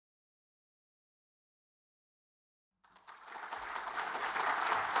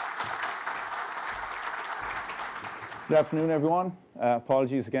Good afternoon, everyone.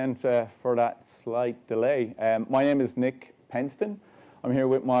 Apologies again for that slight delay. My name is Nick Penston. I'm here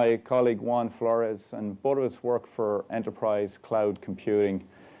with my colleague Juan Flores, and both of us work for Enterprise Cloud Computing.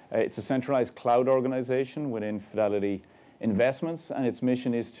 It's a centralized cloud organization within Fidelity Investments, and its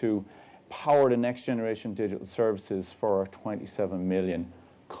mission is to power the next generation digital services for our 27 million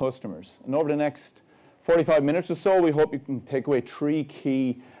customers. And over the next 45 minutes or so, we hope you can take away three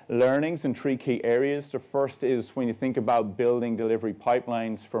key learnings in three key areas. The first is when you think about building delivery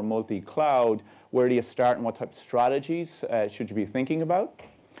pipelines for multi-cloud, where do you start and what type of strategies should you be thinking about?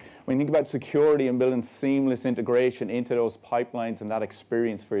 When you think about security and building seamless integration into those pipelines and that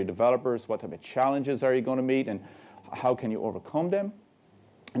experience for your developers, what type of challenges are you going to meet and how can you overcome them?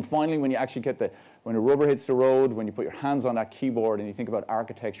 And finally, when you actually when the rubber hits the road, when you put your hands on that keyboard and you think about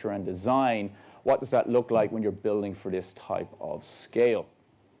architecture and design, what does that look like when you're building for this type of scale?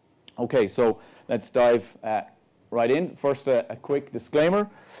 Okay, so let's dive right in. First, a quick disclaimer.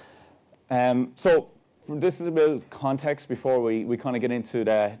 So this is a bit of context before we kind of get into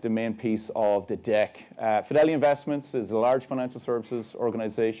the main piece of the deck. Fidelity Investments is a large financial services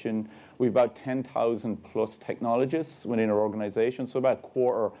organization. We have about 10,000 plus technologists within our organization, so about a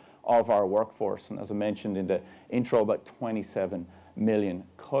quarter of our workforce. And as I mentioned in the intro, about 27 million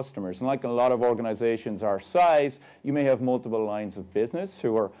customers. And like a lot of organizations our size, you may have multiple lines of business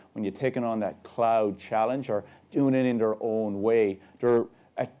who are, when you're taking on that cloud challenge, are doing it in their own way. They're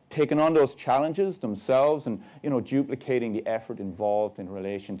taking on those challenges themselves and duplicating the effort involved in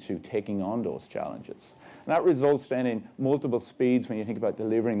relation to taking on those challenges. And that results then in multiple speeds when you think about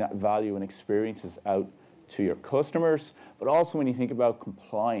delivering that value and experiences out to your customers, but also when you think about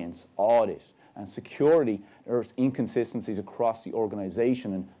compliance, audit, and security, there's inconsistencies across the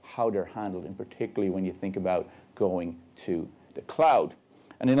organization and how they're handled, and particularly when you think about going to the cloud.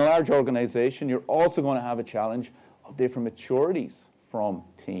 And in a large organization, you're also going to have a challenge of different maturities from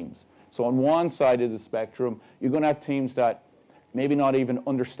teams. So on one side of the spectrum, you're going to have teams that maybe not even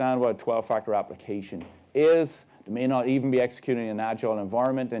understand what a 12-factor application is. They may not even be executing in an agile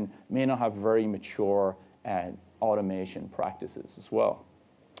environment and may not have very mature automation practices as well.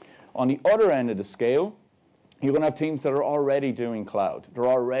 On the other end of the scale, you're going to have teams that are already doing cloud. They're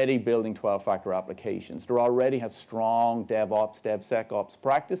already building 12-factor applications. They already have strong DevOps, DevSecOps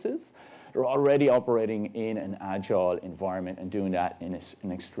practices. They're already operating in an agile environment and doing that in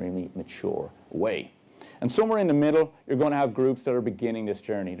an extremely mature way. And somewhere in the middle, you're going to have groups that are beginning this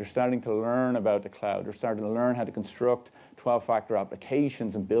journey. They're starting to learn about the cloud. They're starting to learn how to construct 12-factor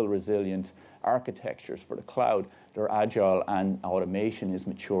applications and build resilient architectures for the cloud. They're agile and automation is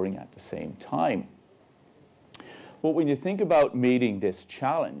maturing at the same time. But when you think about meeting this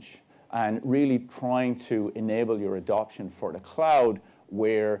challenge and really trying to enable your adoption for the cloud,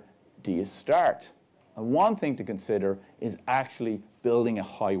 where do you start? And one thing to consider is actually building a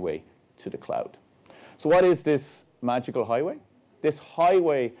highway to the cloud. So what is this magical highway? This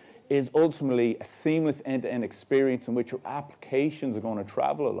highway is ultimately a seamless end-to-end experience in which your applications are going to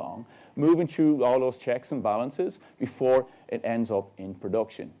travel along, moving through all those checks and balances before it ends up in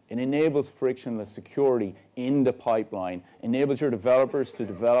production. It enables frictionless security in the pipeline, enables your developers to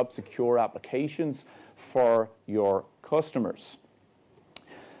develop secure applications for your customers.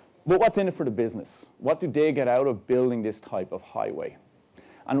 But what's in it for the business? What do they get out of building this type of highway?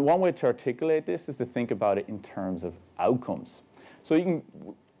 And one way to articulate this is to think about it in terms of outcomes. So you can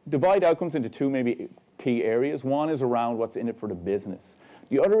divide outcomes into two maybe key areas. One is around what's in it for the business.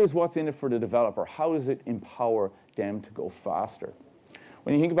 The other is what's in it for the developer. How does it empower them to go faster?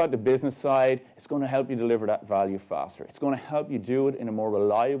 When you think about the business side, it's going to help you deliver that value faster. It's going to help you do it in a more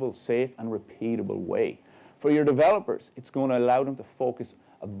reliable, safe, and repeatable way. For your developers, it's going to allow them to focus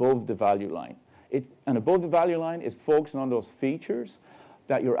above the value line. And above the value line is focusing on those features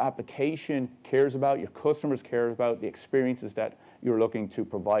that your application cares about, your customers care about, the experiences that you're looking to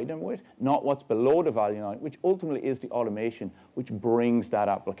provide them with, not what's below the value line, which ultimately is the automation which brings that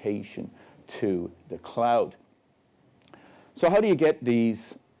application to the cloud. So how do you get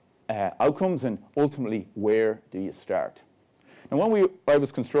these outcomes, and ultimately where do you start? Now when I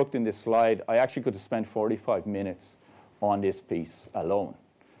was constructing this slide, I actually could have spent 45 minutes on this piece alone,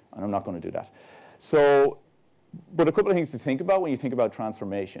 and I'm not going to do that. But a couple of things to think about when you think about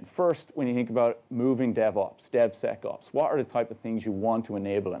transformation. First, when you think about moving DevOps, DevSecOps, what are the type of things you want to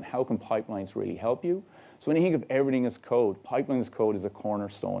enable and how can pipelines really help you? So when you think of everything as code, pipeline as code is a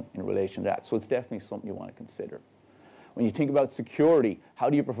cornerstone in relation to that. So it's definitely something you want to consider. When you think about security, how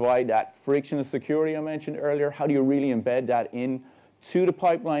do you provide that frictionless security I mentioned earlier? How do you really embed that into the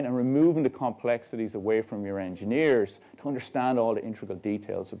pipeline and removing the complexities away from your engineers to understand all the intricate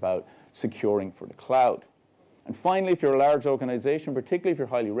details about securing for the cloud? And finally, if you're a large organization, particularly if you're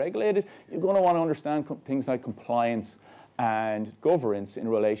highly regulated, you're going to want to understand things like compliance and governance in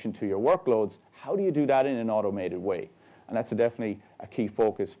relation to your workloads. How do you do that in an automated way? And that's definitely a key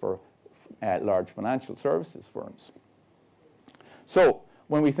focus for large financial services firms. So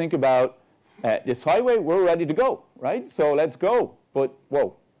when we think about this highway, we're ready to go, right? So let's go. But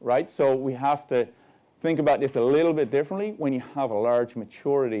whoa, right? So we have to think about this a little bit differently. When you have a large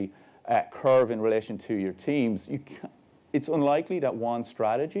maturity curve in relation to your teams, it's unlikely that one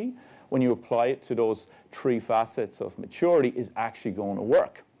strategy, when you apply it to those 3 facets of maturity, is actually going to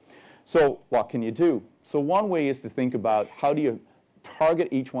work. So what can you do? So one way is to think about how do you target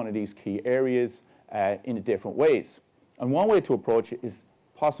each one of these key areas in different ways. And one way to approach it is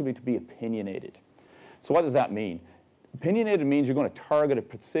possibly to be opinionated. So what does that mean? Opinionated means you're going to target a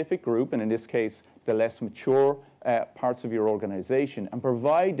specific group, and in this case, the less mature parts of your organization, and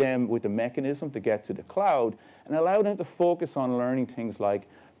provide them with the mechanism to get to the cloud and allow them to focus on learning things like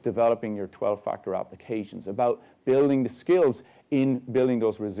developing your 12-factor applications, about building the skills in building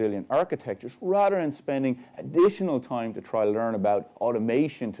those resilient architectures, rather than spending additional time to try to learn about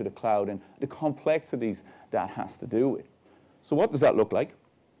automation to the cloud and the complexities that has to do with. So what does that look like?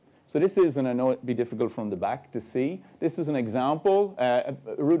 So this is, and I know it'd be difficult from the back to see, this is an example, a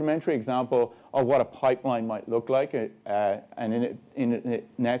rudimentary example of what a pipeline might look like, and in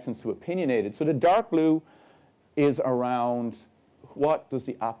essence to opinionated. So the dark blue is around what does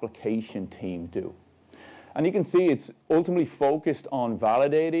the application team do. And you can see it's ultimately focused on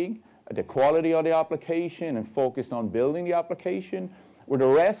validating the quality of the application and focused on building the application, where the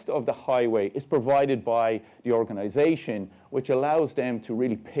rest of the highway is provided by the organization, which allows them to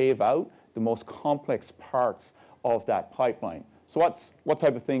really pave out the most complex parts of that pipeline. So what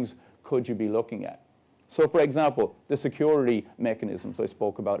type of things could you be looking at? So for example, the security mechanisms I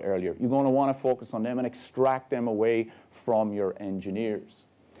spoke about earlier, you're going to want to focus on them and extract them away from your engineers.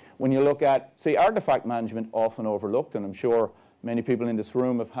 When you look at, say, artifact management, often overlooked, and I'm sure many people in this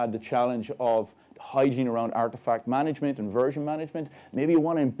room have had the challenge of hygiene around artifact management and version management. Maybe you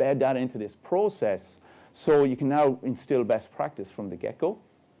want to embed that into this process so you can now instill best practice from the get-go.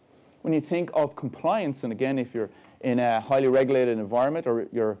 When you think of compliance, and again, if you're in a highly regulated environment or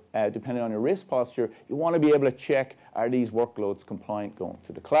you're depending on your risk posture, you want to be able to check, are these workloads compliant going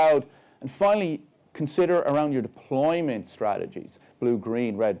to the cloud? And finally, consider around your deployment strategies, blue,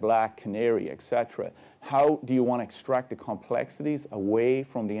 green, red, black, canary, etc. How do you want to extract the complexities away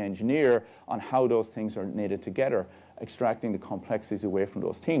from the engineer on how those things are knitted together, extracting the complexities away from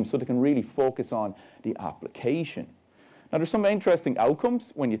those teams so they can really focus on the application. Now, there's some interesting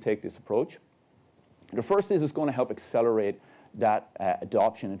outcomes when you take this approach. The first is it's going to help accelerate that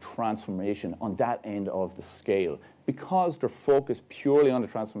adoption and transformation on that end of the scale because they're focused purely on the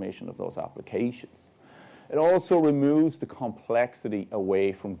transformation of those applications. It also removes the complexity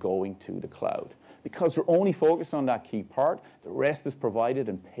away from going to the cloud. Because they're only focused on that key part, the rest is provided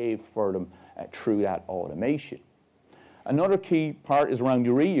and paved for them through that automation. Another key part is around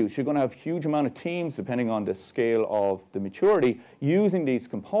your reuse. You're going to have a huge amount of teams, depending on the scale of the maturity, using these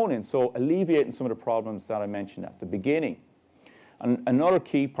components, so alleviating some of the problems that I mentioned at the beginning. And another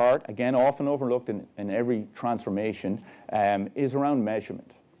key part, again, often overlooked in every transformation, is around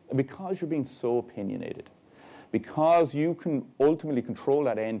measurement. Because you're being so opinionated, because you can ultimately control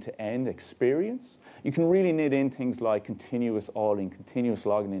that end-to-end experience, you can really knit in things like continuous auditing, continuous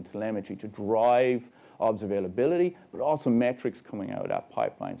logging and telemetry to drive observability, but also metrics coming out of that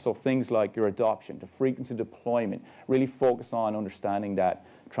pipeline. So things like your adoption, the frequency of deployment, really focus on understanding that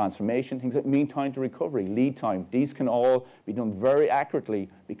transformation, things like mean time to recovery, lead time. These can all be done very accurately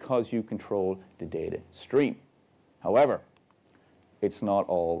because you control the data stream. However, it's not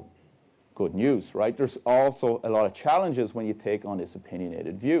all good news, right? There's also a lot of challenges when you take on this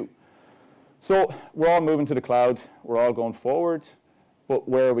opinionated view. So we're all moving to the cloud. We're all going forward. But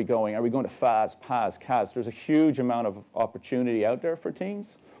where are we going? Are we going to FAS, PaaS, CaaS? There's a huge amount of opportunity out there for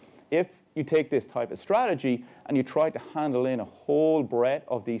teams. If you take this type of strategy and you try to handle in a whole breadth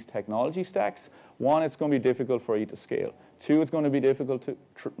of these technology stacks, one, it's going to be difficult for you to scale. Two, it's going to be difficult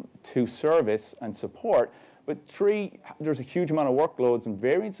to service and support. But three, there's a huge amount of workloads and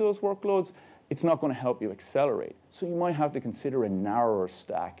variance of those workloads. It's not going to help you accelerate. So you might have to consider a narrower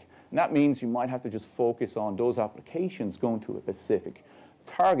stack. And that means you might have to just focus on those applications going to a specific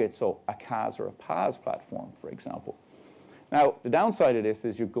target, so a CaaS or a PaaS platform, for example. Now, the downside of this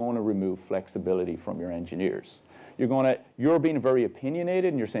is you're going to remove flexibility from your engineers. You're being very opinionated,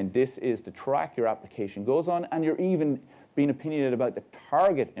 and you're saying this is the track your application goes on, and you're even being opinionated about the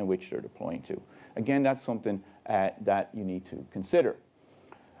target in which they're deploying to. Again, that's something that you need to consider.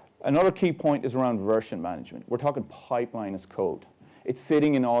 Another key point is around version management. We're talking pipeline as code. It's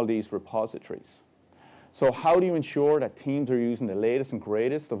sitting in all these repositories. So how do you ensure that teams are using the latest and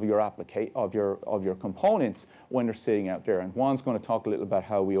greatest of your components when they're sitting out there? And Juan's going to talk a little about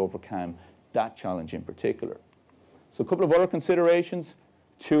how we overcome that challenge in particular. So a couple of other considerations.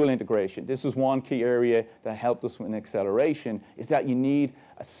 Tool integration. This is one key area that helped us with acceleration, is that you need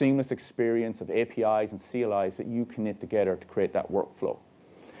a seamless experience of APIs and CLIs that you can knit together to create that workflow.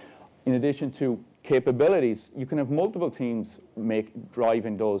 In addition to capabilities, you can have multiple teams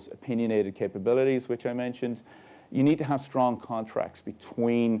driving those opinionated capabilities, which I mentioned. You need to have strong contracts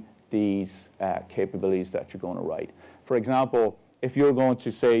between these capabilities that you're going to write. For example, if you're going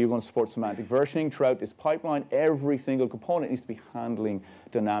to say you're going to support semantic versioning throughout this pipeline, every single component needs to be handling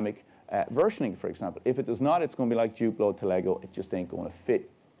dynamic versioning, for example. If it does not, it's going to be like Duplo to Lego. It just ain't going to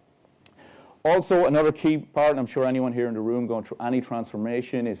fit. Also, another key part, and I'm sure anyone here in the room going through any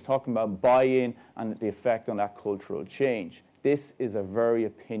transformation is talking about buy-in and the effect on that cultural change. This is a very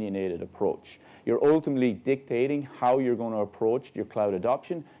opinionated approach. You're ultimately dictating how you're going to approach your cloud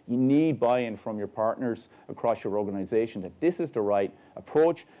adoption. You need buy-in from your partners across your organization that this is the right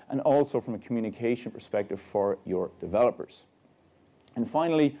approach, and also from a communication perspective for your developers. And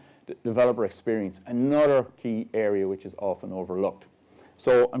finally, the developer experience, another key area which is often overlooked.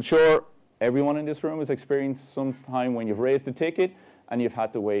 So I'm sure everyone in this room has experienced some time when you've raised a ticket and you've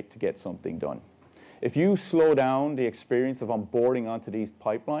had to wait to get something done. If you slow down the experience of onboarding onto these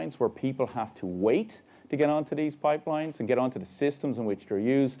pipelines where people have to wait to get onto these pipelines and get onto the systems in which they're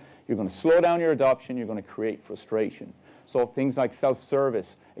used, you're going to slow down your adoption, you're going to create frustration. So things like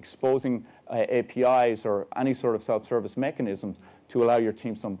self-service, exposing APIs or any sort of self-service mechanisms to allow your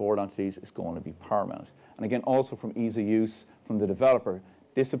teams to onboard onto these is going to be paramount. And again, also from ease of use from the developer,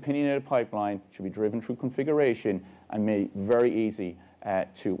 this opinionated pipeline should be driven through configuration and made very easy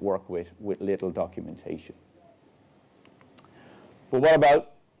to work with little documentation. But what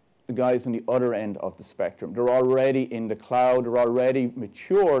about the guys on the other end of the spectrum? They're already in the cloud, they're already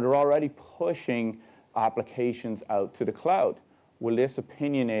mature, they're already pushing applications out to the cloud. Will this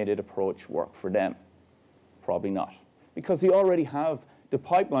opinionated approach work for them? Probably not. Because they already have the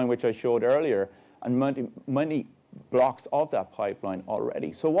pipeline which I showed earlier and many blocks of that pipeline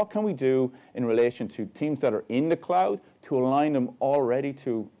already. So what can we do in relation to teams that are in the cloud to align them already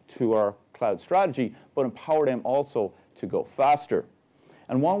to our cloud strategy, but empower them also to go faster?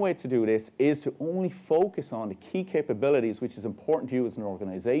 And one way to do this is to only focus on the key capabilities which is important to you as an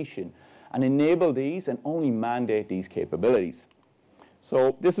organization and enable these and only mandate these capabilities.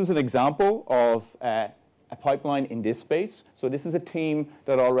 So this is an example of a pipeline in this space. So this is a team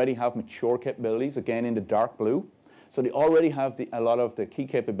that already have mature capabilities, again in the dark blue. So they already have a lot of the key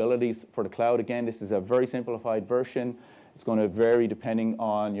capabilities for the cloud. Again, this is a very simplified version. It's going to vary depending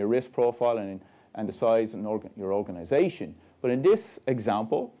on your risk profile and the size and your organization. But in this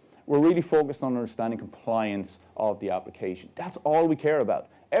example, we're really focused on understanding compliance of the application. That's all we care about.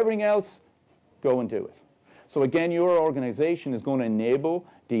 Everything else, go and do it. So again, your organization is going to enable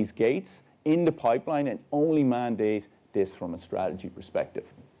these gates in the pipeline and only mandate this from a strategy perspective.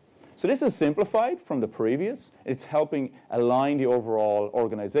 So this is simplified from the previous. It's helping align the overall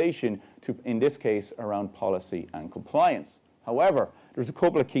organization to, in this case, around policy and compliance. However, there's a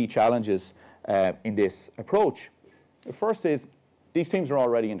couple of key challenges in this approach. The first is these teams are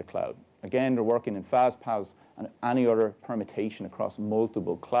already in the cloud. Again, they're working in FastPass and any other permutation across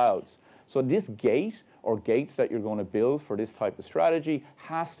multiple clouds. So this gate or gates that you're going to build for this type of strategy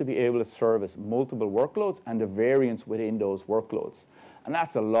has to be able to service multiple workloads and the variance within those workloads. And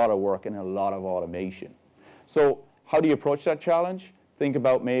that's a lot of work and a lot of automation. So how do you approach that challenge? Think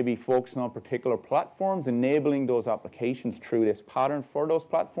about maybe focusing on particular platforms, enabling those applications through this pattern for those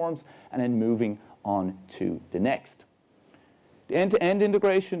platforms, and then moving on to the next. The end-to-end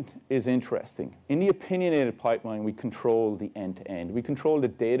integration is interesting. In the opinionated pipeline, we control the end-to-end. We control the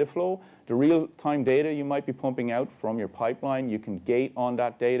data flow, the real-time data you might be pumping out from your pipeline. You can gate on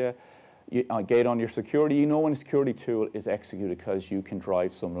that data, gate on your security. You know when a security tool is executed because you can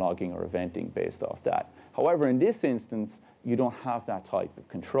drive some logging or eventing based off that. However, in this instance, you don't have that type of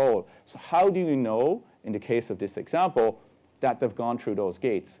control. So how do you know, in the case of this example, that they've gone through those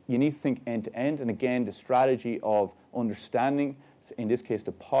gates? You need to think end-to-end, and again, the strategy of understanding, in this case,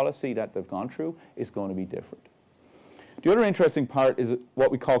 the policy that they've gone through is going to be different. The other interesting part is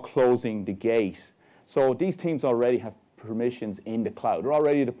what we call closing the gate. So these teams already have permissions in the cloud. They're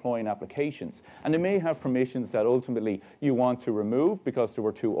already deploying applications. And they may have permissions that ultimately you want to remove because they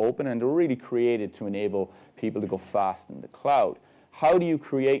were too open and they were really created to enable people to go fast in the cloud. How do you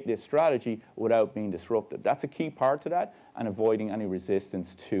create this strategy without being disruptive? That's a key part to that, and avoiding any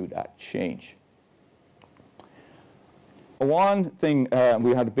resistance to that change. One thing,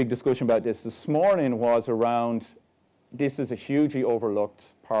 we had a big discussion about this morning, was around, this is a hugely overlooked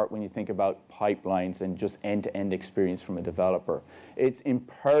part when you think about pipelines and just end-to-end experience from a developer. It's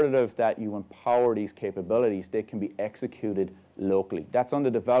imperative that you empower these capabilities. They can be executed locally. That's on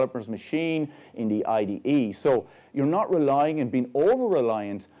the developer's machine in the IDE. So you're not relying and being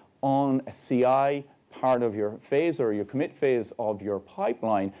over-reliant on a CI part of your phase or your commit phase of your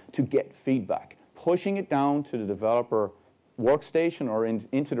pipeline to get feedback. Pushing it down to the developer workstation or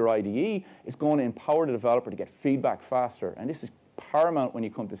into their IDE is going to empower the developer to get feedback faster. And this is paramount when you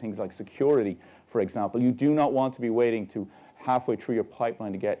come to things like security, for example. You do not want to be waiting to halfway through your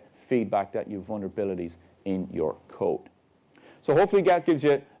pipeline to get feedback that you have vulnerabilities in your code. So hopefully that gives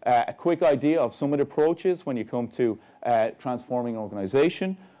you a quick idea of some of the approaches when you come to transforming an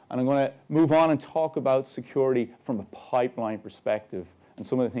organization. And I'm going to move on and talk about security from a pipeline perspective and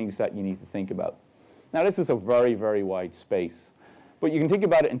some of the things that you need to think about. Now, this is a very, very wide space, but you can think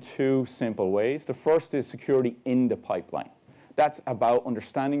about it in two simple ways. The first is security in the pipeline. That's about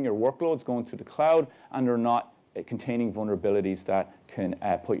understanding your workloads going to the cloud and they're not containing vulnerabilities that can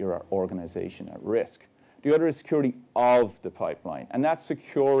put your organization at risk. The other is security of the pipeline, and that's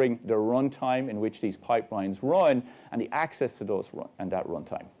securing the runtime in which these pipelines run and the access to those that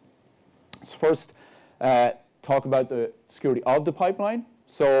runtime. So first, talk about the security of the pipeline.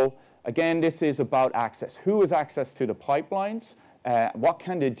 So again, this is about access. Who has access to the pipelines? What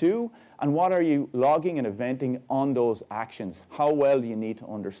can they do? And what are you logging and eventing on those actions? How well do you need to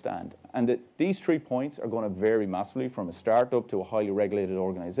understand? And these 3 points are going to vary massively from a startup to a highly regulated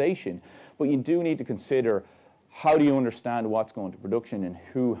organization. But you do need to consider, how do you understand what's going to production and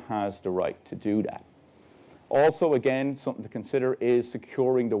who has the right to do that? Also, again, something to consider is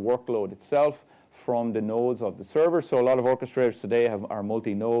securing the workload itself from the nodes of the server. So a lot of orchestrators today are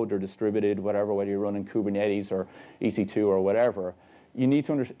multi-node or distributed, whatever, whether you're running Kubernetes or EC2 or whatever. You need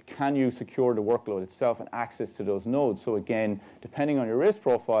to understand, can you secure the workload itself and access to those nodes? So again, depending on your risk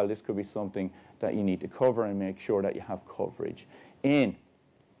profile, this could be something that you need to cover and make sure that you have coverage in.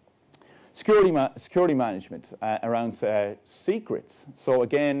 Security management around secrets. So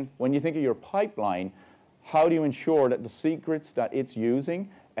again, when you think of your pipeline, how do you ensure that the secrets that it's using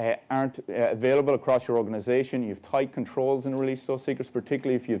aren't available across your organization? You have tight controls in release those secrets,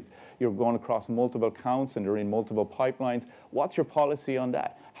 particularly if you're going across multiple accounts and they're in multiple pipelines. What's your policy on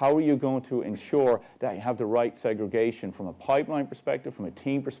that? How are you going to ensure that you have the right segregation from a pipeline perspective, from a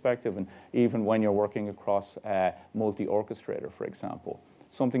team perspective, and even when you're working across multi-orchestrator, for example?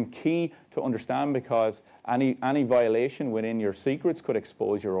 Something key to understand, because any violation within your secrets could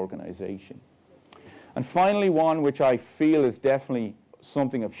expose your organization. And finally, one which I feel is definitely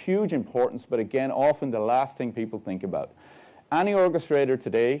something of huge importance, but again, often the last thing people think about. Any orchestrator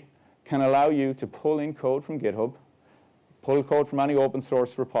today can allow you to pull in code from GitHub, pull code from any open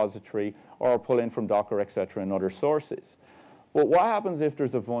source repository, or pull in from Docker, etc., and other sources. But what happens if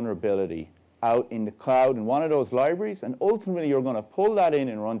there's a vulnerability out in the cloud in one of those libraries, and ultimately you're going to pull that in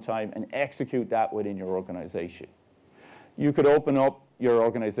runtime and execute that within your organization? You could open up your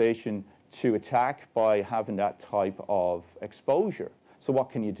organization to attack by having that type of exposure. So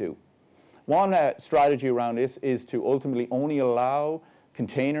what can you do? One strategy around this is to ultimately only allow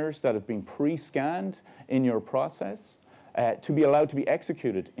containers that have been pre-scanned in your process to be allowed to be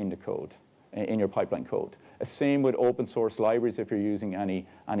executed in the code, in your pipeline code. Same with open source libraries if you're using any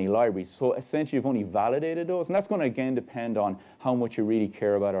libraries. So essentially you've only validated those, and that's going to again depend on how much you really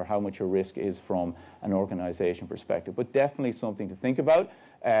care about or how much your risk is from an organization perspective. But definitely something to think about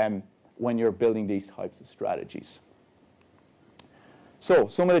when you're building these types of strategies. So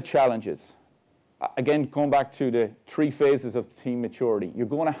some of the challenges. Again, going back to the 3 phases of team maturity, you're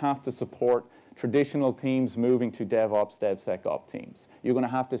going to have to support traditional teams moving to DevOps, DevSecOps teams. You're going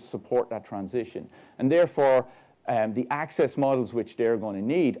to have to support that transition. And therefore, the access models which they're going to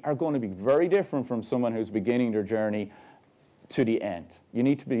need are going to be very different from someone who's beginning their journey to the end. You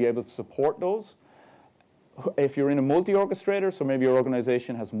need to be able to support those. If you're in a multi-orchestrator, so maybe your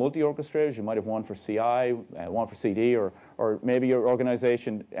organization has multi-orchestrators, you might have one for CI, one for CD, or maybe your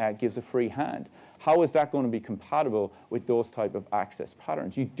organization gives a free hand. How is that going to be compatible with those type of access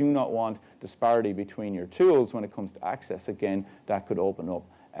patterns? You do not want disparity between your tools when it comes to access. Again, that could open up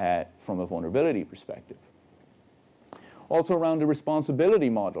from a vulnerability perspective. Also around the responsibility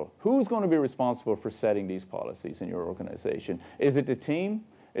model. Who's going to be responsible for setting these policies in your organization? Is it the team?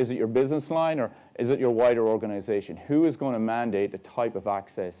 Is it your business line, or is it your wider organization? Who is going to mandate the type of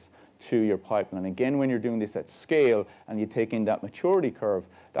access to your pipeline. Again, when you're doing this at scale and you take in that maturity curve,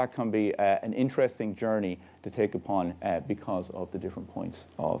 that can be an interesting journey to take upon because of the different points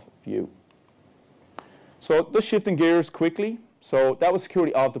of view. So just shifting gears quickly. So that was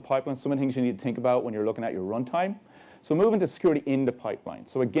security of the pipeline, some of the things you need to think about when you're looking at your runtime. So moving to security in the pipeline.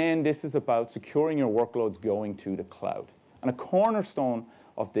 So again, this is about securing your workloads going to the cloud. And a cornerstone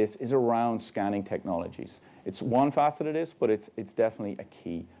of this is around scanning technologies. It's one facet of this, but it's definitely a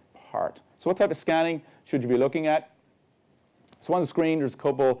key part. So what type of scanning should you be looking at? So on the screen, there's a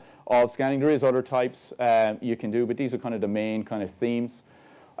couple of scanning. There is other types you can do, but these are kind of the main kind of themes.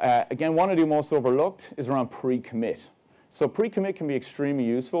 Again, one of the most overlooked is around pre-commit. So pre-commit can be extremely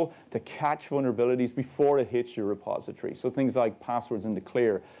useful to catch vulnerabilities before it hits your repository. So things like passwords in the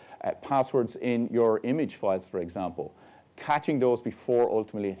clear, passwords in your image files, for example. Catching those before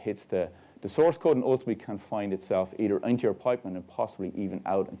ultimately it hits the source code and ultimately can find itself either into your pipeline and possibly even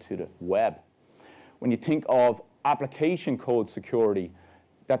out into the web. When you think of application code security,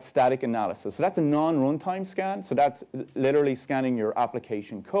 that's static analysis. So that's a non-runtime scan. So that's literally scanning your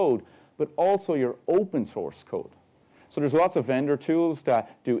application code, but also your open source code. So there's lots of vendor tools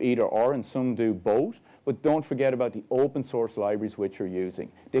that do either or, and some do both. But don't forget about the open source libraries which you're using.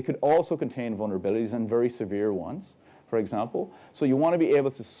 They could also contain vulnerabilities, and very severe ones, for example. So you want to be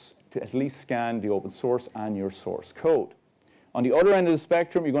able to at least scan the open source and your source code. On the other end of the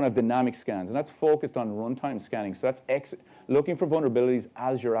spectrum, you're going to have dynamic scans, and that's focused on runtime scanning. So that's looking for vulnerabilities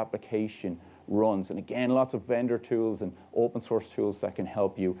as your application runs. And again, lots of vendor tools and open source tools that can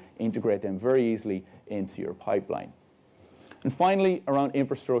help you integrate them very easily into your pipeline. And finally, around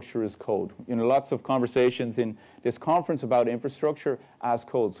infrastructure as code. You know, lots of conversations in this conference about infrastructure as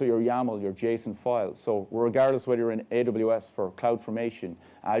code. So your YAML, your JSON files. So regardless whether you're in AWS for CloudFormation,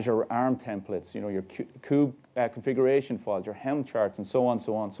 Azure ARM templates, you know, your kube configuration files, your Helm charts, and so on,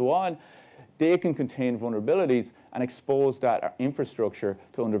 so on, so on, they can contain vulnerabilities and expose that infrastructure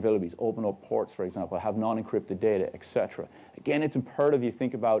to vulnerabilities, open up ports, for example, have non-encrypted data, etc. Again, it's imperative you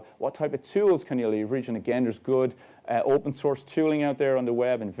think about what type of tools can you leverage, and again, there's good open source tooling out there on the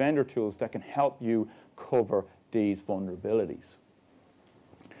web and vendor tools that can help you cover these vulnerabilities.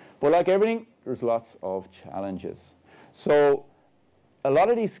 But like everything, there's lots of challenges. So a lot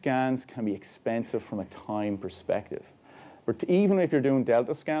of these scans can be expensive from a time perspective. But even if you're doing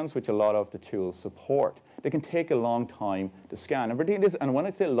delta scans, which a lot of the tools support, they can take a long time to scan. And when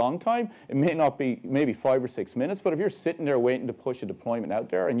I say long time, it may not be maybe 5 or 6 minutes, but if you're sitting there waiting to push a deployment out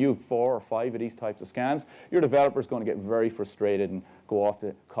there and you have 4 or 5 of these types of scans, your developer's going to get very frustrated and go off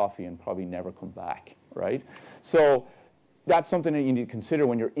to coffee and probably never come back, right? So that's something that you need to consider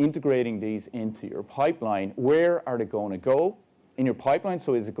when you're integrating these into your pipeline. Where are they going to go in your pipeline?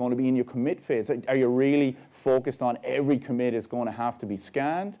 So is it going to be in your commit phase? Are you really focused on every commit is going to have to be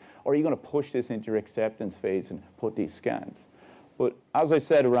scanned? Or are you going to push this into your acceptance phase and put these scans? But as I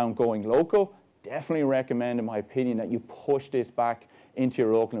said around going local, definitely recommend, in my opinion, that you push this back into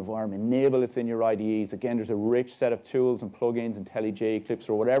your local environment. Enable this in your IDEs. Again, there's a rich set of tools and plugins, IntelliJ, Eclipse,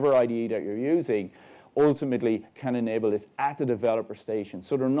 or whatever IDE that you're using, ultimately can enable this at the developer station.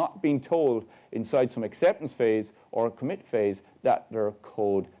 So they're not being told inside some acceptance phase or commit phase that their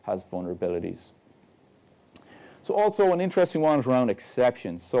code has vulnerabilities. So also an interesting one is around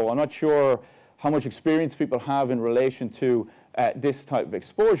exceptions. So I'm not sure how much experience people have in relation to this type of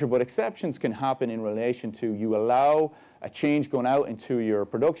exposure, but exceptions can happen in relation to you allow a change going out into your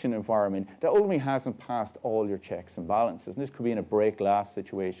production environment that ultimately hasn't passed all your checks and balances. And this could be in a break glass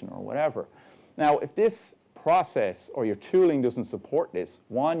situation or whatever. Now, if this process or your tooling doesn't support this,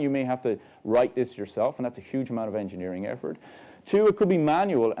 one, you may have to write this yourself, and that's a huge amount of engineering effort. Two, it could be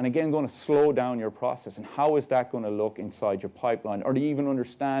manual, and again, going to slow down your process. And how is that going to look inside your pipeline? Or do you even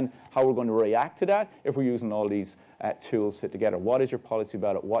understand how we're going to react to that if we're using all these tools sit together? What is your policy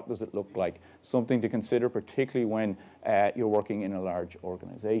about it? What does it look like? Something to consider, particularly when you're working in a large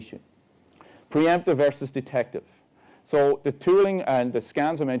organization. Preemptive versus detective. So the tooling and the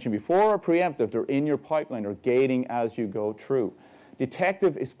scans I mentioned before are preemptive. They're in your pipeline. They're gating as you go through.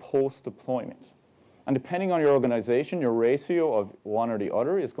 Detective is post-deployment. And depending on your organization, your ratio of one or the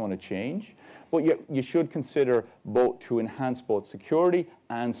other is going to change. But you should consider both to enhance both security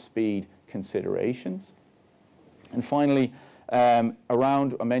and speed considerations. And finally, I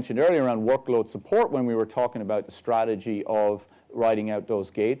mentioned earlier around workload support when we were talking about the strategy of writing out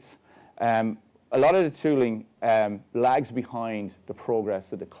those gates. A lot of the tooling lags behind the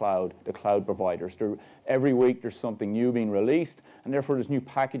progress of the cloud providers. Every week there's something new being released, and therefore there's new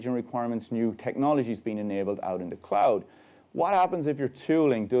packaging requirements, new technologies being enabled out in the cloud. What happens if your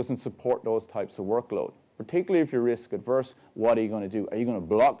tooling doesn't support those types of workload? particularly if you're risk adverse, what are you going to do? Are you going to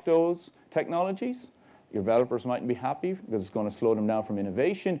block those technologies? Your developers mightn't be happy because it's going to slow them down from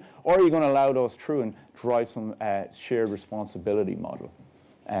innovation, or are you going to allow those through and drive some shared responsibility model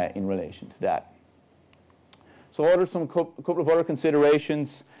in relation to that? So what are some couple of other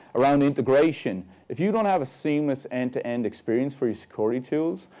considerations around integration? If you don't have a seamless end-to-end experience for your security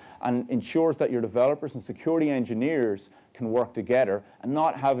tools and ensures that your developers and security engineers can work together and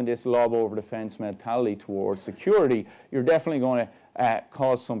not having this lob over the fence mentality towards security, you're definitely going to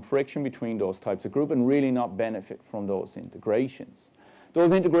cause some friction between those types of group and really not benefit from those integrations.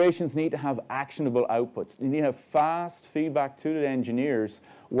 Those integrations need to have actionable outputs. You need to have fast feedback to the engineers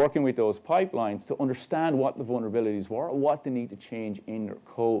working with those pipelines to understand what the vulnerabilities were or what they need to change in their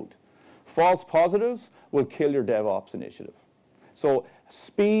code. False positives will kill your DevOps initiative. So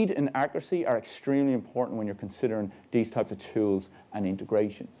speed and accuracy are extremely important when you're considering these types of tools and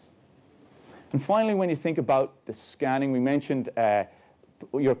integrations. And finally, when you think about the scanning, we mentioned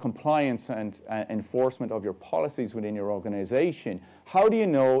your compliance and enforcement of your policies within your organization. How do you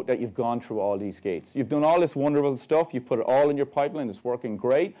know that you've gone through all these gates? You've done all this wonderful stuff, you've put it all in your pipeline, it's working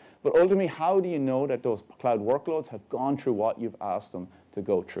great, but ultimately, how do you know that those cloud workloads have gone through what you've asked them to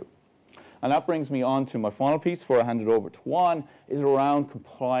go through? And that brings me on to my final piece before I hand it over to Juan, is around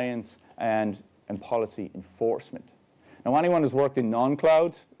compliance and policy enforcement. Now, anyone who's worked in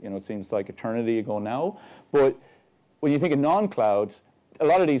non-cloud, it seems like eternity ago now, but when you think of non-cloud, a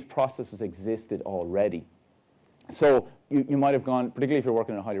lot of these processes existed already. So you might have gone, particularly if you're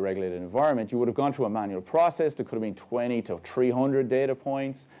working in a highly regulated environment, you would have gone through a manual process. There could have been 20 to 300 data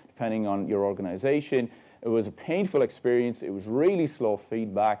points, depending on your organization. It was a painful experience. It was really slow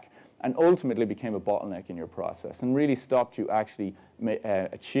feedback, and ultimately became a bottleneck in your process and really stopped you actually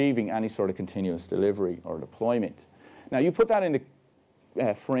achieving any sort of continuous delivery or deployment. Now, you put that in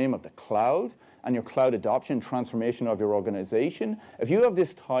the frame of the cloud and your cloud adoption, transformation of your organization. If you have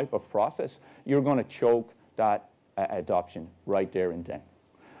this type of process, you're going to choke that adoption right there and then.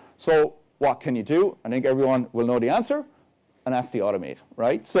 So what can you do? I think everyone will know the answer, and that's the automate,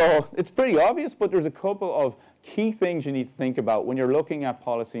 right? So it's pretty obvious, but there's a couple of key things you need to think about when you're looking at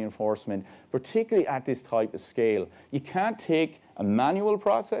policy enforcement, particularly at this type of scale. You can't take a manual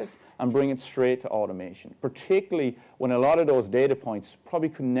process and bring it straight to automation, particularly when a lot of those data points probably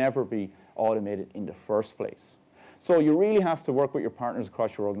could never be automated in the first place. So you really have to work with your partners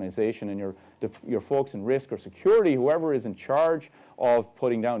across your organization and your folks in risk or security, whoever is in charge of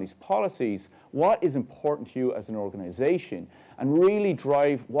putting down these policies, what is important to you as an organization, and really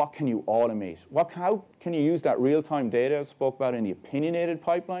drive what can you automate. How can you use that real-time data I spoke about in the opinionated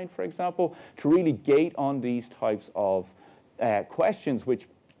pipeline, for example, to really gate on these types of questions which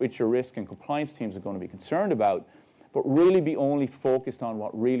your risk and compliance teams are going to be concerned about, but really be only focused on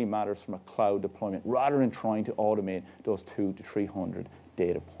what really matters from a cloud deployment, rather than trying to automate those 200 to 300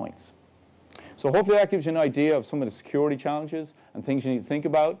 data points. So hopefully that gives you an idea of some of the security challenges and things you need to think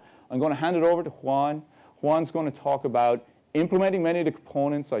about. I'm going to hand it over to Juan. Juan's going to talk about implementing many of the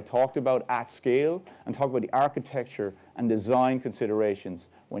components I talked about at scale, and talk about the architecture and design considerations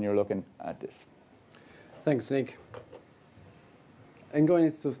when you're looking at this. Thanks, Nick. I'm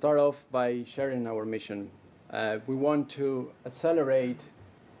going to start off by sharing our mission. We want to accelerate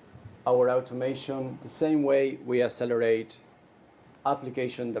our automation the same way we accelerate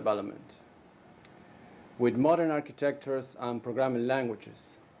application development, with modern architectures and programming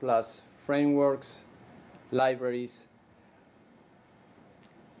languages, plus frameworks, libraries,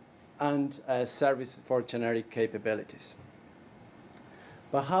 and a service for generic capabilities.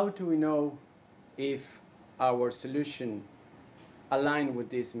 But how do we know if our solution aligns with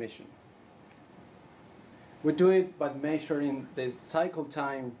this mission? We do it by measuring the cycle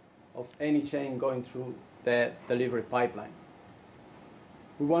time of any chain going through the delivery pipeline.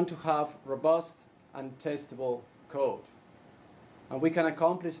 We want to have robust and testable code. And we can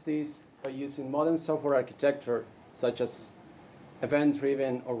accomplish this by using modern software architecture, such as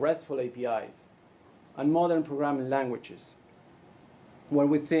event-driven or RESTful APIs, and modern programming languages, where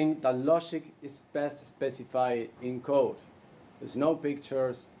we think that logic is best specified in code. There's no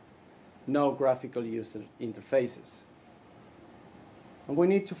pictures, no graphical user interfaces. And we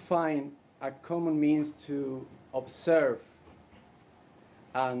need to find a common means to observe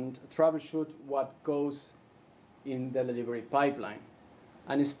and troubleshoot what goes in the delivery pipeline,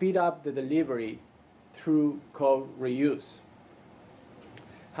 and speed up the delivery through code reuse,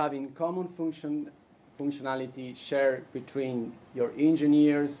 having common functionality shared between your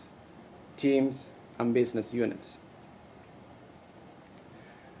engineers, teams, and business units.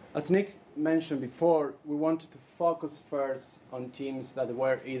 As Nick mentioned before, we wanted to focus first on teams that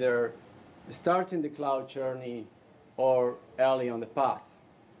were either starting the cloud journey, or early on the path.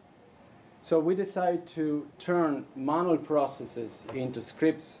 So we decided to turn manual processes into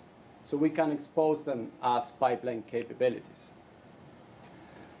scripts so we can expose them as pipeline capabilities.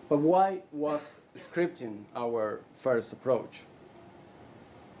 But why was scripting our first approach?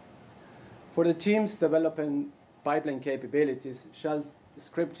 For the teams developing pipeline capabilities, shell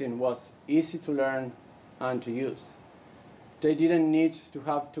scripting was easy to learn and to use. They didn't need to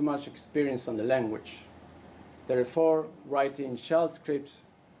have too much experience on the language. Therefore, writing shell scripts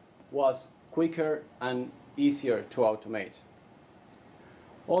was quicker and easier to automate.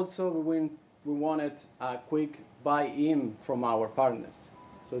 Also, we wanted a quick buy-in from our partners.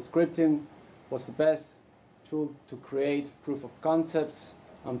 So scripting was the best tool to create proof of concepts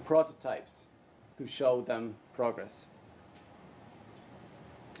and prototypes to show them progress.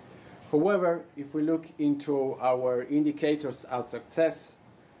 However, if we look into our indicators of success,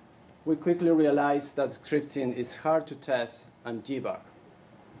 we quickly realized that scripting is hard to test and debug.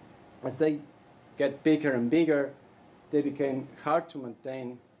 As they get bigger and bigger, they became hard to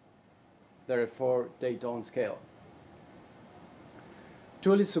maintain, therefore they don't scale.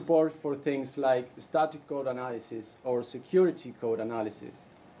 Tool support for things like static code analysis or security code analysis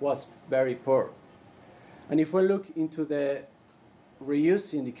was very poor. And if we look into the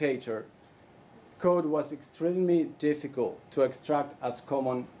reuse indicator, code was extremely difficult to extract as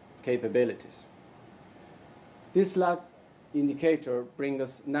common capabilities. This last indicator brings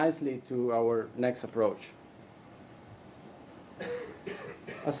us nicely to our next approach.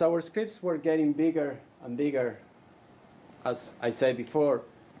 As our scripts were getting bigger and bigger, as I said before,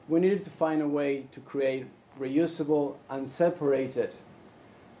 we needed to find a way to create reusable and separated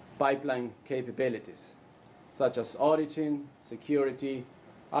pipeline capabilities, such as auditing, security,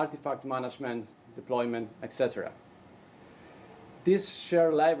 artifact management, deployment, etc. These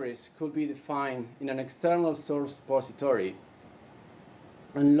shared libraries could be defined in an external source repository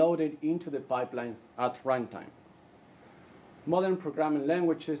and loaded into the pipelines at runtime. Modern programming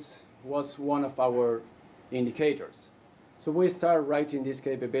languages was one of our indicators. So we started writing these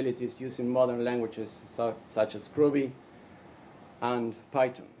capabilities using modern languages such as Ruby and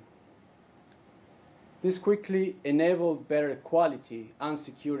Python. This quickly enabled better quality and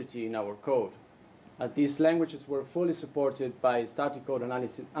security in our code, as these languages were fully supported by static code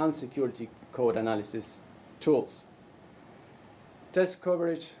analysis and security code analysis tools. Test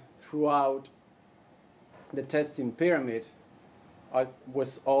coverage throughout the testing pyramid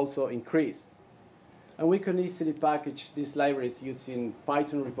was also increased. And we can easily package these libraries using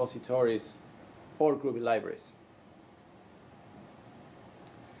Python repositories or Ruby libraries.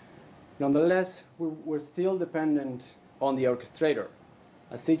 Nonetheless, we were still dependent on the orchestrator,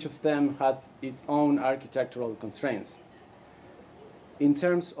 as each of them has its own architectural constraints. In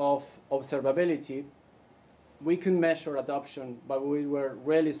terms of observability, we could measure adoption, but we were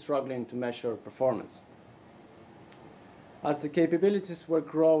really struggling to measure performance. As the capabilities were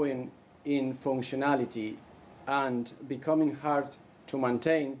growing in functionality and becoming hard to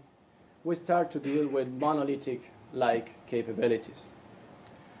maintain, we started to deal with monolithic-like capabilities.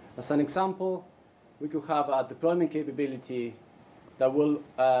 As an example, we could have a deployment capability that will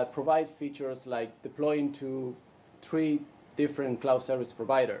provide features like deploying to 3 different cloud service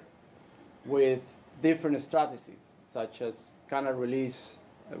providers with different strategies, such as cannot release,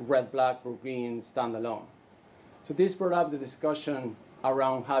 red, black, or green, standalone. So this brought up the discussion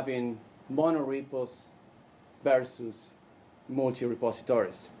around having monorepos versus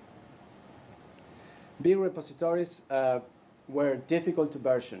multi-repositories. Big repositories were difficult to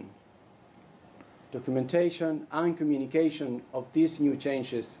version. Documentation and communication of these new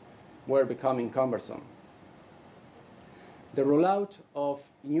changes were becoming cumbersome. The rollout of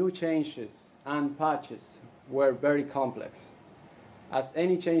new changes and patches were very complex, as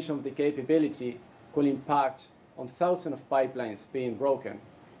any change of the capability could impact on thousands of pipelines being broken.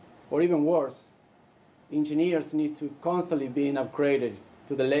 Or even worse, engineers need to constantly be upgraded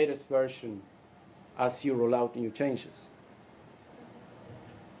to the latest version as you roll out new changes.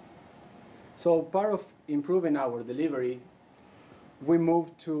 So part of improving our delivery, we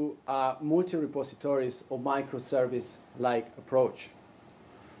moved to a multi-repositories or microservice-like approach.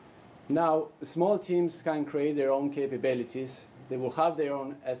 Now, small teams can create their own capabilities. They will have their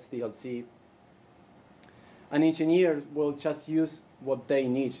own SDLC. An engineer will just use what they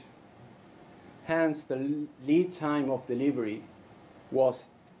need. Hence, the lead time of delivery was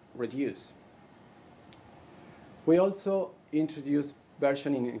reduced. We also introduced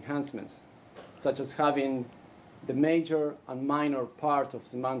versioning enhancements, such as having the major and minor part of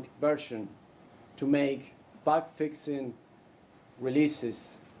semantic version to make bug fixing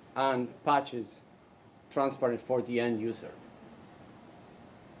releases and patches transparent for the end user.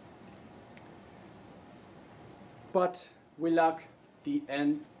 But we lack the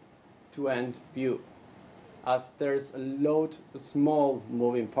end-to-end view, as there's a lot of small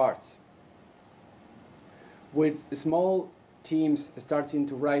moving parts. With small teams starting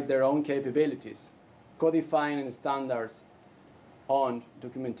to write their own capabilities, codifying standards on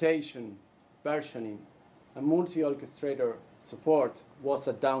documentation, versioning, and multi-orchestrator support was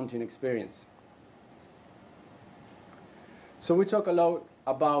a daunting experience. So we talk a lot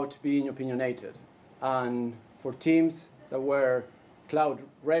about being opinionated, and for teams that were cloud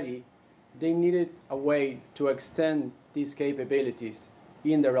ready, they needed a way to extend these capabilities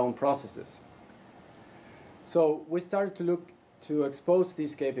in their own processes. So we started to look to expose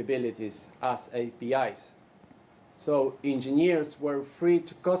these capabilities as APIs. So engineers were free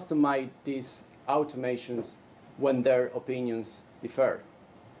to customize these automations when their opinions differed.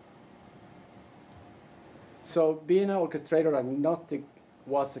 So being an orchestrator agnostic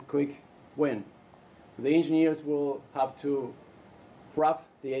was a quick win. So the engineers will have to wrap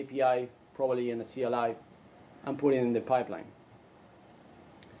the API probably in a CLI and put it in the pipeline.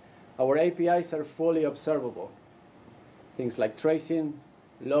 Our APIs are fully observable. Things like tracing,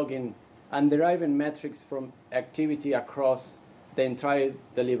 logging, and deriving metrics from activity across the entire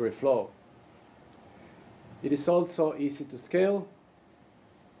delivery flow. It is also easy to scale,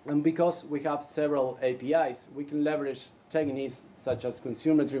 and because we have several APIs, we can leverage techniques such as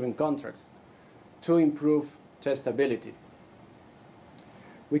consumer-driven contracts to improve testability.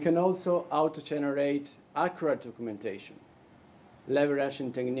 We can also auto-generate accurate documentation,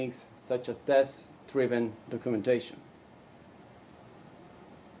 leveraging techniques such as test-driven documentation.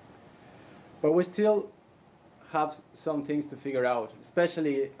 But we still have some things to figure out,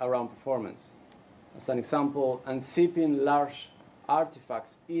 especially around performance. As an example, unzipping large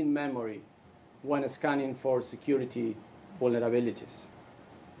artifacts in memory when scanning for security vulnerabilities.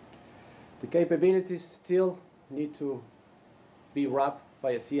 The capabilities still need to be wrapped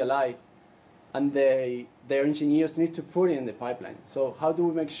by a CLI, and their engineers need to put it in the pipeline. So how do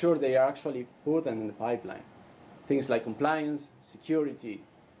we make sure they are actually put in the pipeline? Things like compliance, security,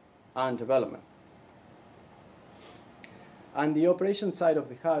 and development. On the operation side of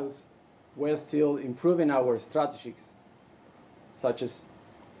the house, we're still improving our strategies, such as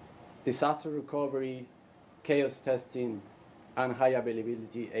disaster recovery, chaos testing, and high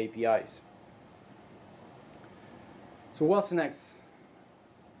availability APIs. So what's next?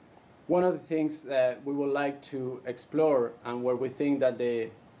 One of the things that we would like to explore and where we think that the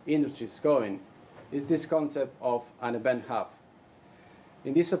industry is going is this concept of an event hub.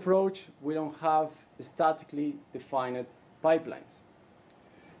 In this approach, we don't have statically defined pipelines.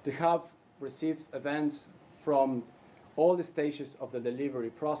 The hub receives events from all the stages of the delivery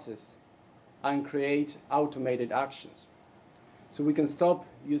process and create automated actions. So we can stop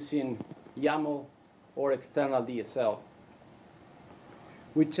using YAML or external DSL.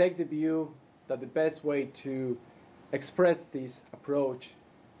 We take the view that the best way to express this approach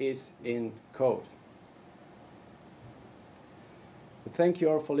is in code. Thank you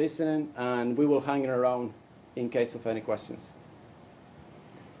all for listening, and we will hang around in case of any questions.